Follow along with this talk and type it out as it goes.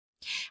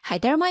Hi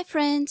there my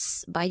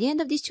friends! By the end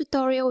of this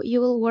tutorial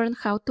you will learn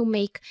how to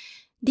make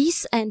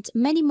these and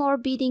many more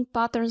beading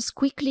patterns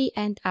quickly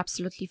and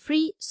absolutely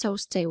free, so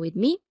stay with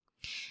me.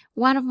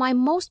 One of my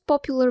most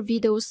popular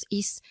videos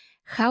is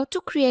how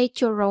to create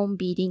your own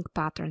beading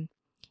pattern.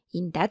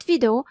 In that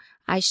video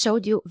I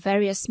showed you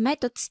various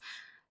methods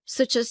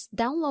such as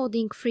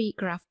downloading free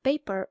graph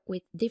paper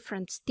with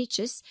different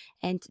stitches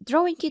and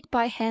drawing it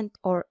by hand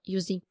or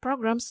using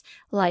programs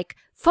like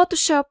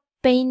Photoshop,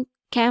 Paint,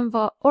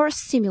 Canva or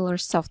similar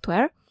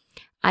software.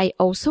 I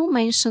also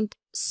mentioned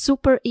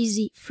super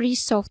easy free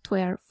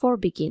software for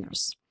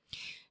beginners.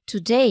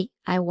 Today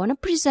I want to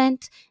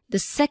present the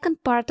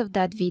second part of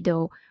that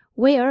video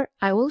where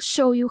I will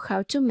show you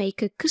how to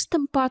make a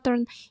custom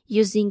pattern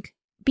using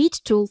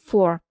BeadTool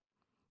 4.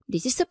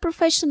 This is a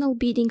professional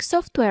beading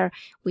software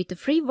with a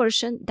free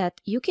version that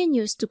you can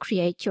use to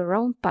create your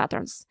own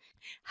patterns.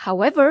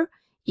 However,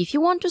 if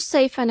you want to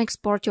save and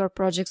export your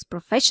projects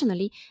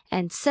professionally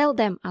and sell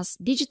them as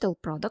digital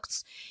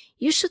products,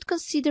 you should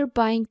consider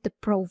buying the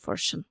Pro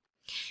version.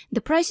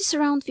 The price is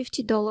around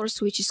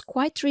 $50, which is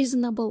quite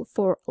reasonable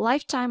for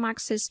lifetime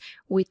access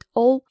with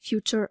all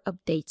future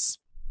updates.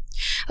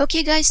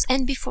 Okay guys,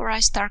 and before I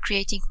start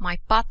creating my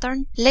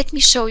pattern, let me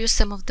show you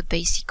some of the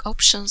basic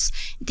options.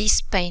 This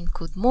pane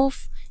could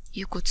move.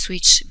 You could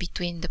switch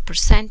between the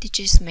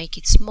percentages, make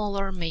it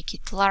smaller, make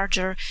it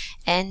larger,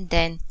 and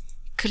then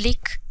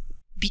click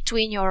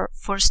between your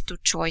first two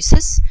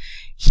choices.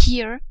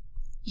 Here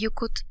you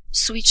could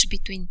switch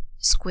between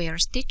square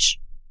stitch,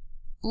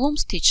 loom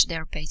stitch,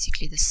 they're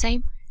basically the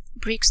same,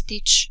 brick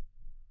stitch,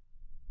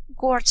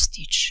 gourd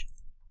stitch,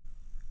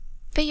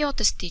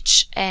 peyote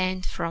stitch,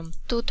 and from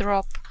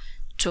 2-drop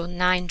to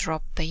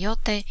 9-drop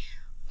peyote,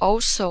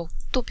 also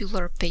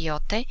tubular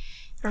peyote,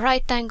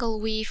 right angle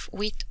weave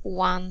with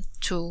 1,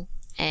 2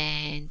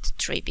 and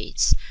 3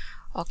 beads.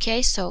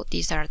 Okay, so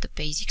these are the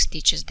basic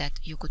stitches that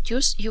you could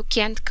use. You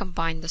can't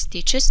combine the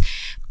stitches,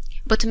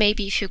 but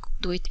maybe if you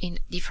do it in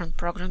different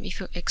program,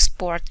 if you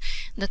export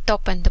the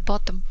top and the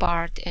bottom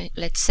part,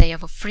 let's say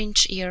of a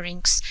fringe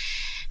earrings,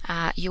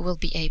 you will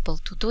be able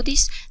to do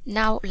this.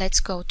 Now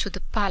let's go to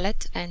the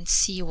palette and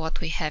see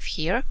what we have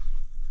here.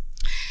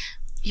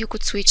 You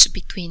could switch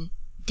between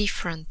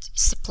different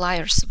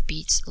suppliers of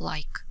beads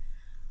like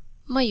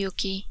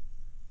Miyuki,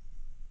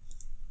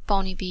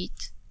 Pony bead,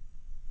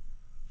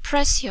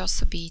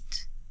 Preciosa bead,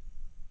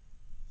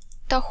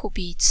 Tohu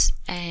beads,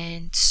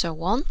 and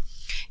so on.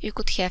 You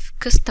could have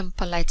custom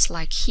palettes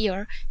like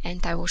here,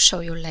 and I will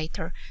show you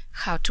later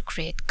how to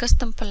create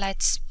custom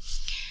palettes.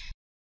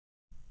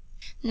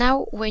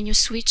 Now when you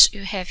switch,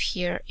 you have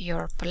here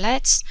your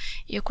palettes.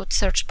 You could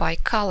search by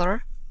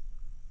color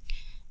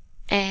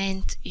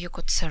and you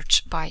could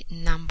search by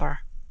number.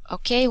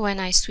 Okay, when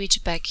I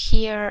switch back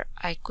here,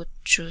 I could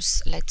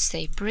choose, let's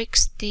say, brick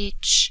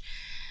stitch.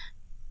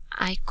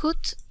 I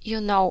could,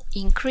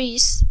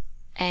 increase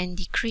and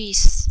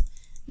decrease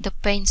the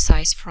pane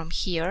size from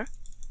here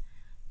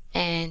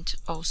and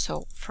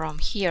also from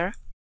here.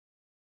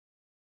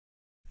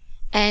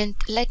 And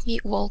let me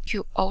walk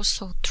you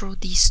also through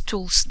these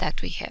tools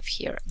that we have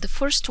here. The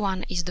first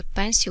one is the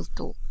pencil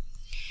tool.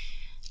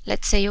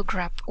 Let's say you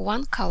grab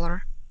one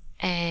color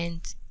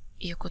and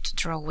you could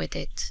draw with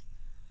it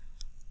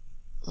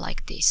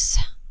like this.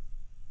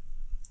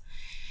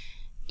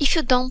 If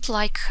you don't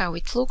like how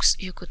it looks,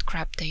 you could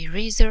grab the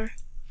eraser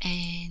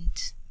and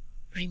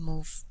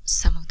remove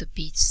some of the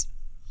beads.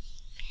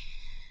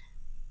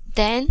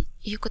 Then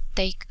you could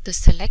take the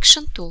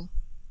selection tool,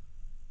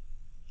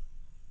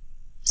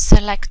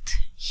 select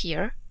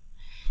here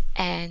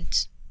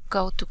and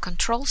go to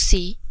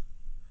Ctrl+C,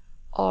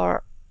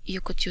 or you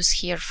could use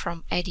here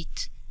from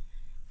Edit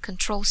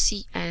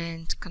Ctrl+C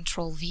and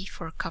Ctrl+V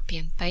for copy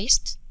and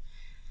paste.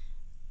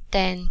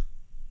 Then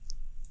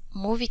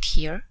move it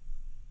here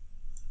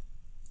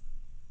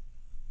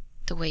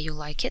the way you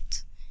like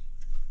it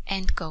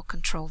and go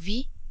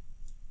Ctrl+V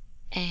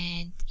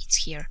and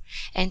it's here.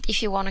 And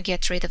if you want to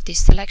get rid of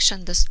this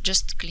selection,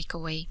 just click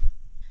away.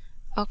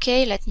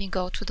 Okay, let me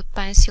go to the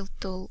pencil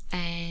tool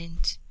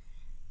and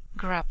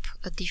grab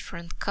a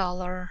different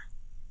color,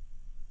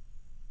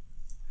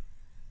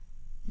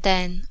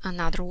 then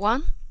another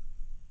one.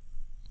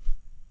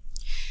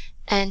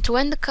 And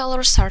when the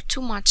colors are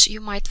too much,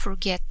 you might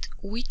forget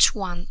which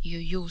one you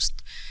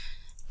used.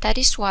 That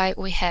is why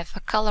we have a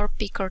color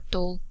picker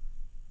tool.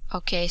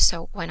 Okay,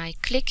 so when I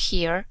click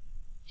here,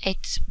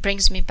 it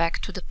brings me back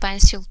to the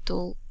pencil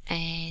tool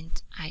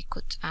and I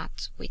could add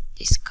with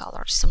this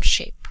color some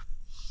shape.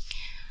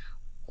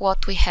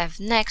 What we have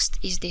next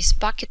is this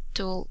bucket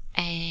tool,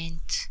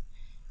 and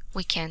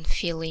we can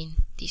fill in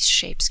these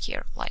shapes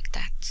here like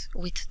that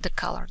with the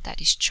color that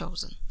is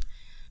chosen.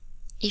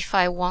 If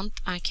I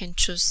want, I can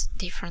choose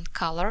different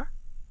color,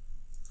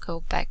 go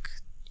back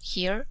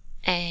here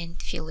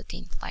and fill it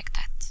in like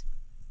that.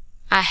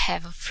 I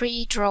have a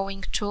free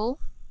drawing tool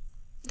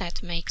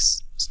that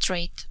makes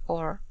straight,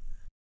 or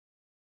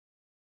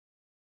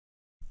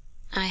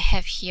I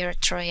have here a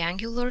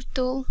triangular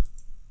tool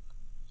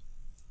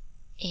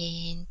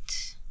and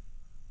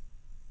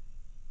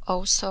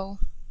also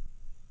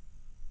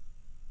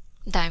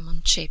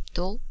diamond shape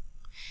tool,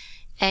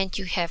 and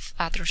you have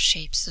other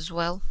shapes as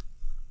well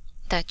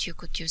that you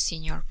could use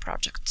in your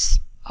projects.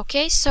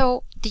 Okay,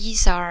 so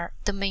these are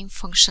the main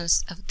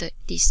functions of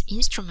these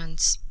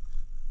instruments.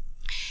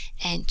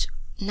 And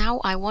now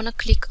I want to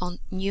click on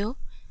New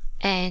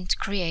and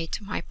create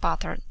my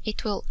pattern.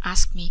 It will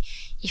ask me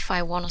if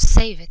I want to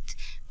save it,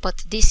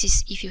 but this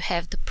is if you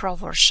have the Pro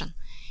version.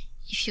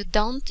 If you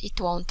don't, it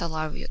won't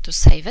allow you to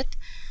save it.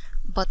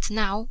 But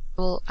now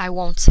I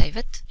won't save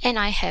it, and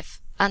I have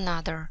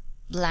another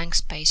blank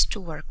space to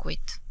work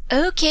with.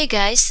 Okay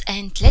guys,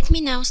 and let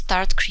me now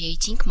start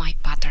creating my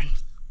pattern.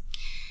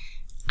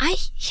 I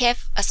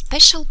have a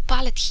special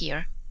palette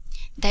here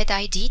that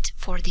I did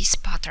for this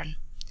pattern.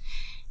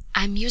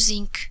 I'm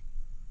using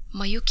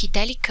Mayuki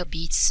Delica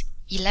beads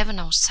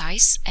 11/0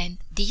 size and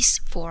these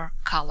 4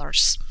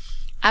 colors.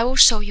 I will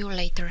show you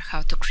later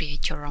how to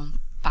create your own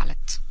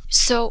palette.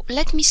 So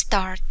let me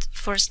start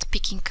first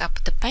picking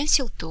up the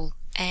pencil tool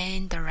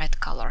and the red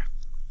color.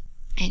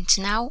 And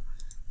now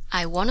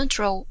I want to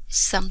draw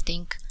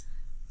something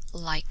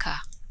like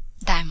a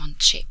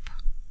diamond shape.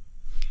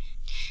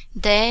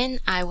 Then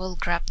I will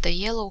grab the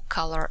yellow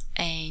color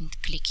and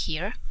click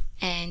here,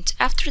 and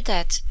after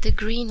that the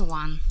green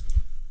one,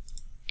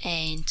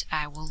 and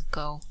I will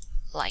go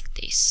like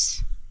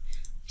this,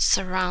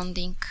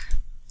 surrounding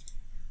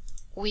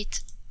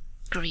with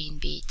green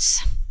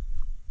beads.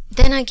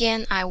 Then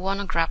again I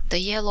want to grab the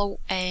yellow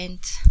and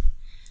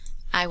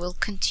I will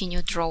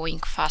continue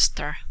drawing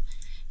faster.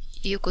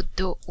 You could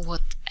do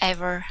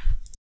whatever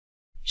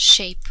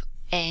shape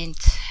and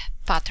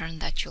pattern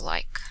that you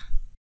like.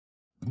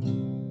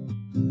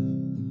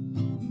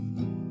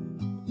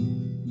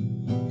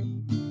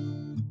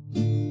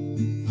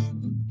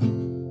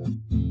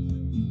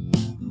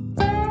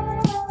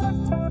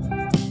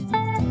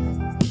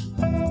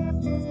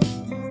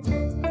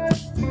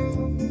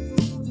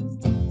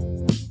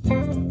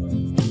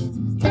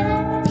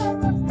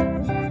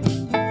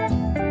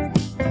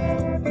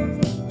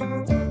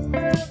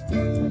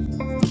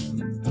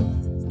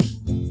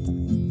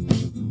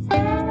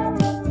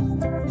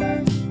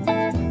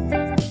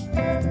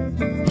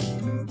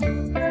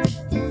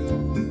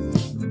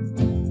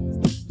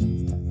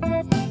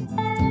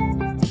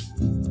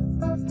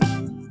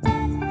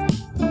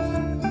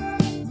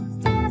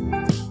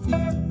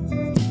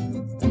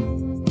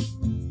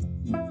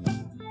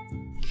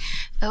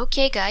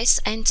 Okay guys,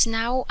 and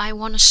now I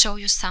want to show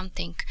you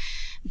something,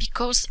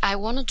 because I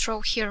want to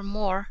draw here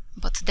more,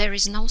 but there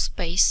is no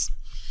space.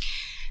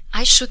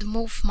 I should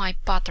move my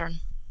pattern.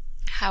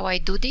 How I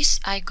do this?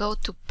 I go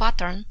to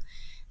pattern,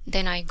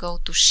 then I go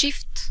to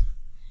shift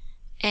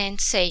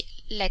and say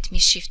let me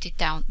shift it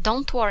down.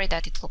 Don't worry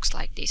that it looks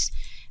like this.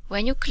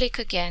 When you click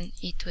again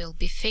it will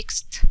be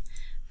fixed,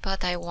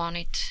 but I want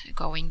it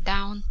going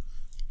down,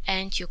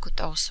 and you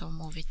could also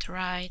move it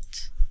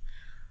right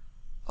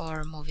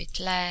or move it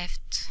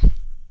left.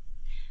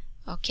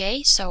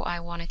 Okay, so I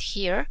want it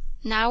here.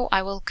 Now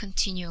I will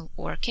continue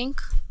working.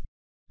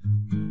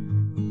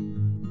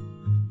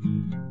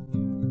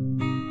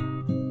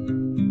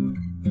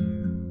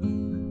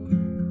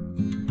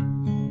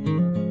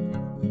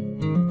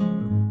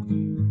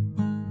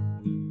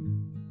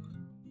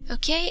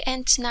 Okay,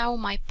 and now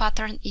my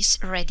pattern is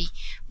ready.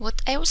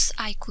 What else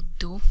I could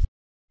do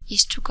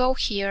is to go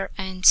here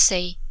and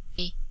say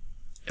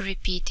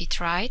repeat it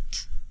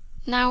right.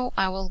 Now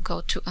I will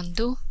go to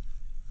undo.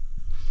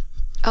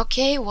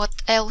 Okay,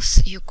 what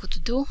else you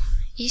could do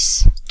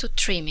is to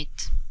trim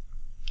it.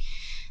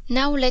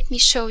 Now let me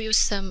show you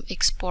some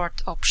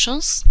export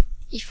options.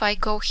 If I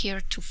go here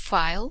to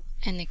File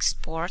and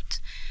Export,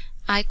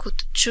 I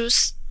could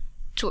choose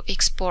to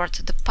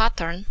export the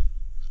pattern,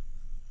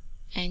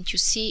 and you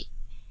see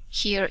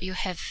here you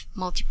have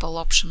multiple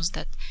options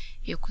that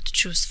you could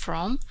choose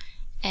from,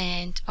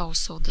 and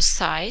also the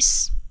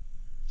size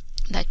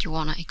that you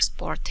want to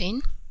export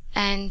in.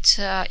 And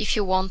if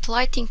you want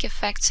lighting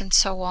effects and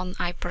so on,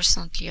 I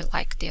personally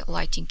like the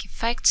lighting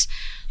effects,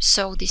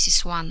 so this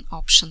is one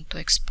option to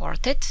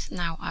export it.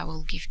 Now I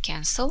will give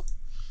cancel.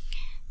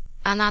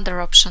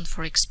 Another option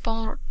for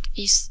export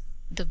is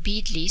the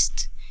bead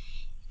list,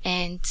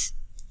 and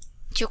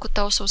you could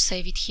also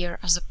save it here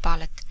as a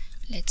palette.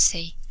 Let's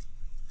say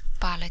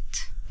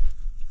palette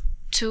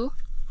 2.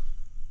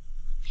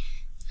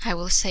 I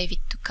will save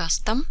it to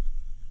custom.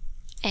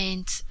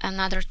 And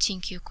another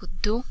thing you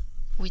could do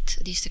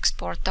with this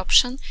export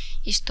option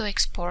is to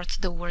export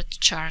the word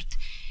chart,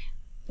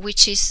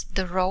 which is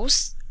the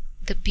rows,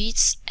 the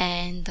beads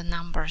and the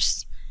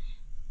numbers.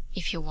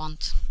 If you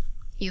want,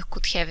 you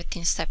could have it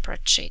in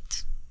separate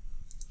sheet.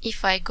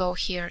 If I go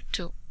here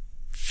to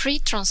free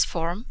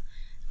transform,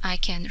 I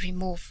can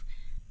remove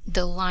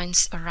the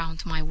lines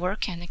around my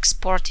work and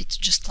export it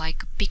just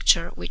like a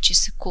picture, which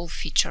is a cool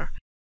feature.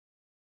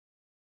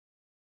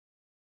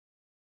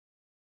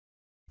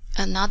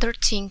 Another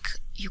thing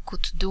you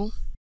could do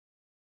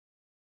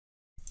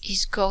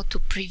is go to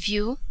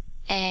preview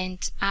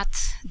and add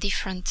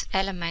different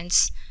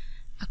elements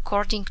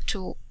according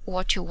to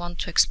what you want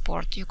to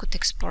export. You could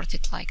export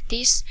it like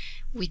this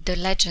with the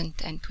legend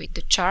and with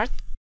the chart,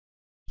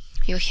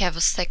 you have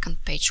a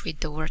second page with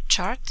the word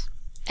chart,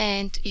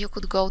 and you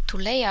could go to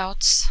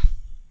layouts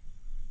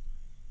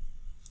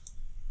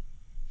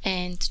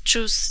and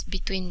choose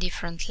between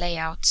different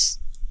layouts,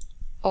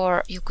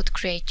 or you could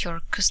create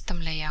your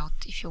custom layout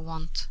if you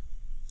want.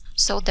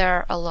 So there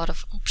are a lot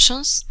of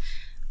options,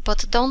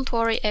 but don't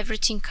worry,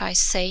 everything I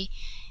say,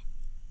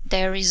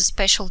 there is a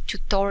special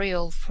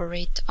tutorial for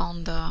it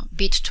on the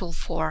BeadTool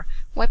 4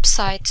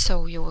 website,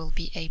 so you will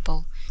be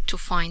able to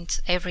find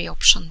every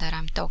option that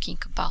I'm talking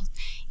about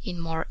in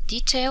more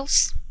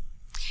details.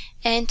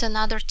 And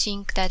another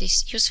thing that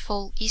is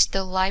useful is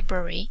the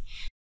library,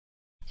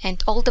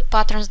 and all the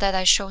patterns that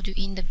I showed you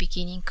in the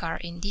beginning are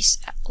in this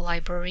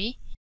library,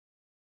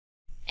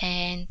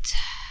 and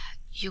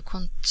you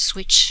can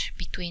switch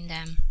between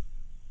them.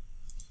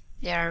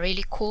 They are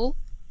really cool.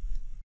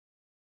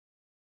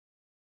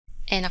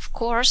 And of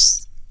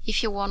course,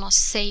 if you want to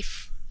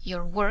save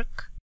your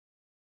work,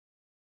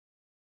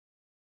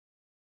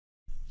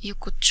 you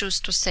could choose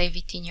to save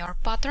it in your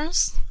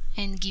patterns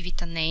and give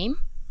it a name.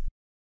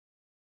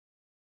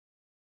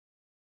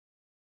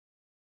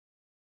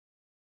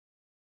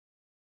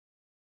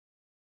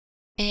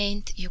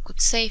 And you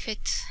could save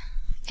it,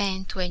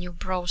 and when you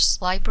browse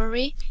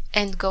library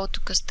and go to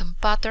custom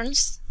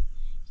patterns,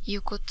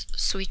 you could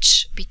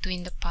switch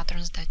between the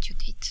patterns that you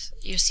did.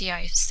 You see,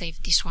 I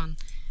saved this one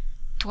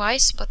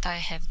twice, but I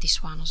have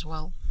this one as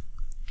well.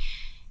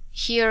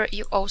 Here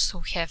you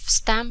also have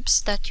stamps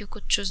that you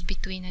could choose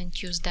between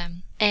and use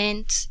them,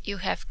 and you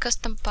have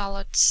custom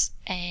palettes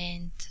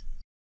and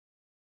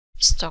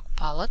stock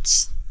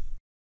palettes.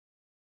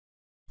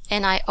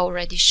 And I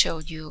already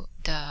showed you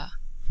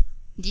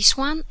this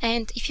one,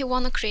 and if you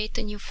want to create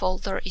a new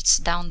folder, it's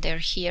down there.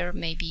 Here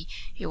maybe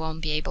you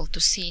won't be able to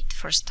see it.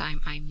 First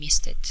time I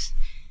missed it,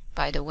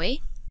 by the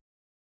way.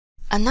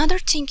 Another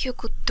thing you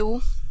could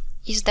do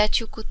is that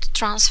you could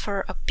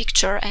transfer a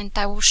picture, and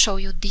I will show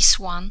you this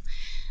one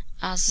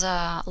as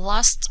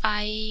last.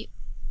 I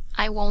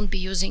won't be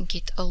using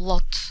it a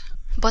lot,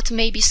 but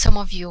maybe some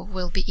of you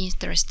will be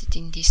interested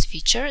in this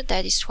feature.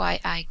 That is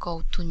why I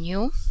go to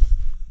new,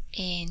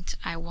 and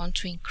I want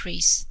to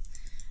increase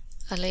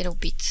a little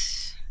bit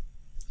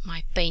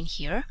my pane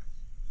here.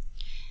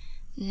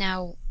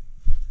 Now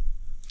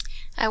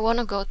I want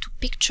to go to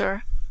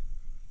picture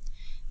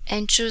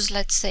and choose,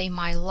 let's say,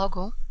 my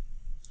logo.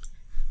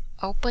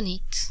 Open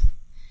it.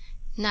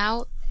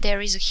 Now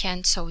there is a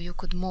hand, so you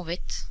could move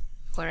it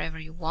wherever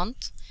you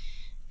want,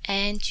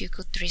 and you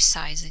could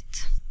resize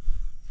it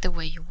the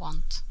way you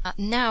want.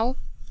 Now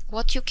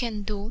what you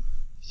can do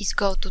is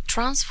go to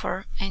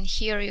transfer, and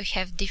here you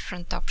have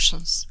different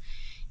options: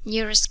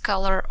 nearest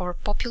color or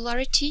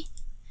popularity.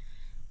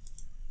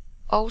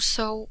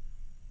 Also,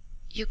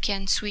 you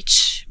can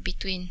switch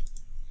between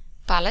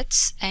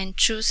palettes and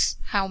choose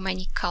how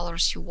many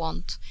colors you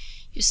want.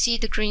 You see,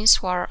 the greens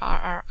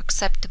are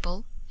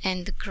acceptable,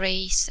 and the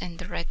grays and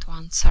the red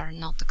ones are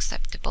not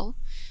acceptable.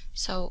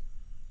 So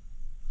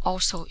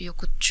also you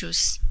could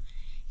choose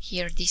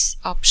here this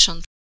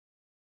option.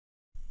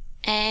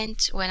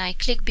 And when I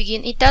click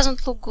begin, it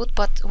doesn't look good,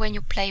 but when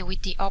you play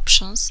with the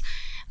options,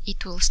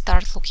 it will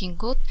start looking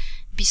good.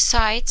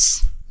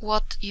 Besides,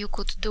 what you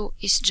could do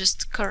is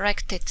just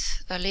correct it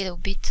a little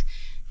bit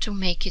to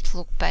make it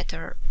look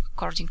better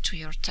according to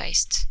your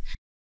taste.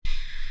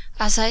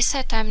 As I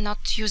said, I'm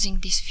not using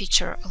this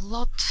feature a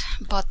lot,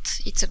 but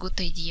it's a good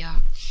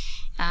idea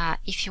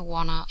if you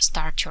wanna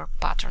start your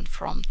pattern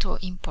from to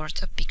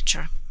import a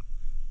picture.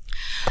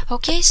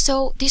 Okay,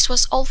 so this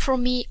was all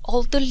from me.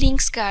 All the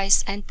links,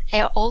 guys, and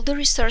all the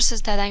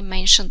resources that I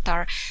mentioned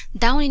are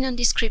down in the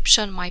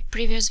description, my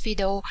previous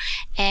video,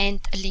 and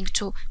a link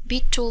to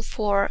BeadTool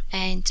 4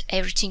 and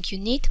everything you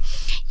need.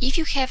 If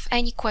you have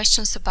any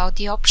questions about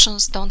the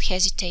options, don't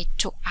hesitate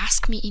to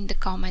ask me in the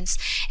comments.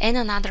 And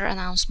another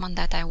announcement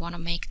that I want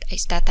to make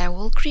is that I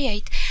will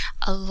create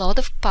a lot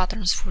of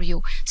patterns for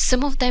you.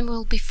 Some of them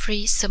will be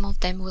free, some of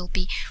them will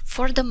be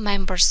for the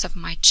members of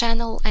my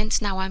channel, and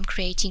now I'm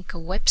creating a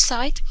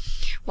website.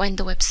 When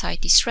the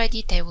website is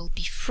ready, they will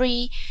be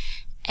free,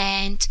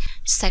 and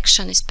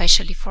section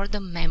especially for the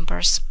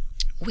members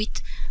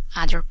with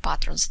other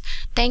patterns.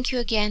 Thank you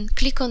again.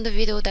 Click on the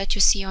video that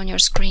you see on your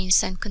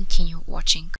screens and continue watching.